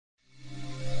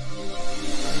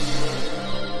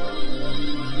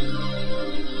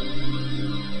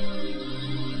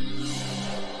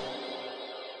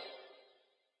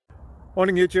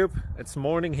Morning YouTube, it's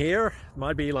morning here. It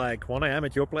might be like 1 a.m.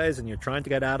 at your place and you're trying to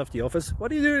get out of the office.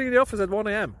 What are you doing in the office at 1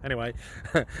 a.m? Anyway,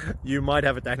 you might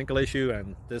have a technical issue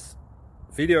and this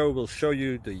video will show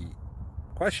you the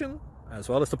question as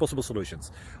well as the possible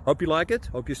solutions. Hope you like it,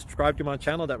 hope you subscribe to my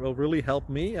channel. That will really help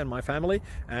me and my family,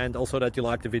 and also that you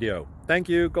like the video. Thank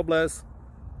you, God bless.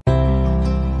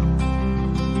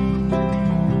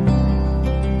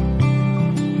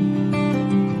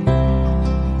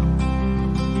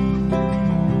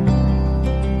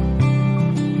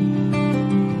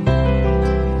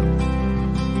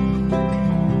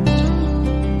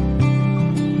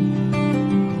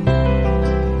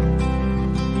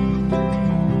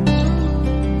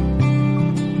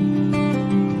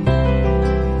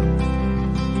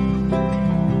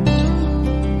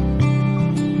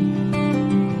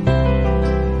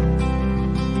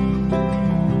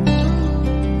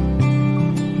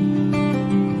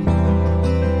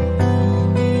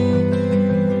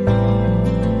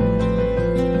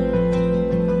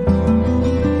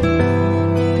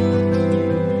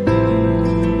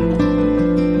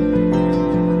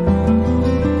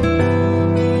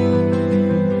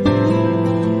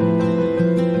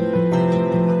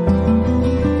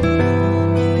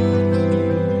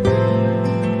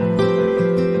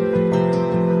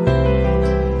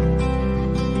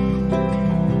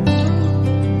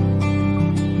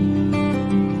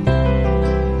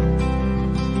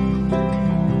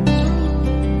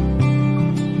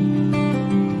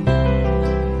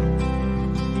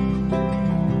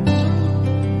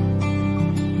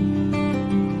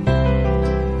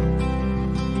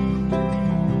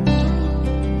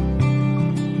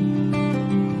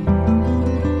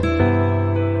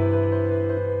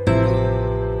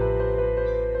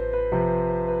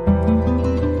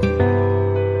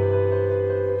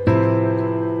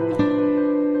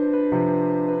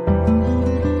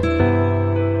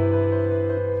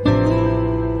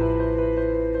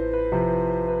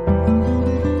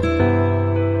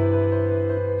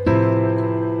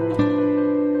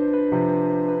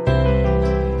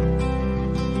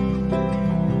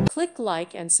 Click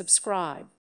like and subscribe.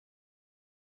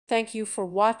 Thank you for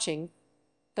watching.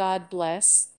 God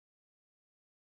bless.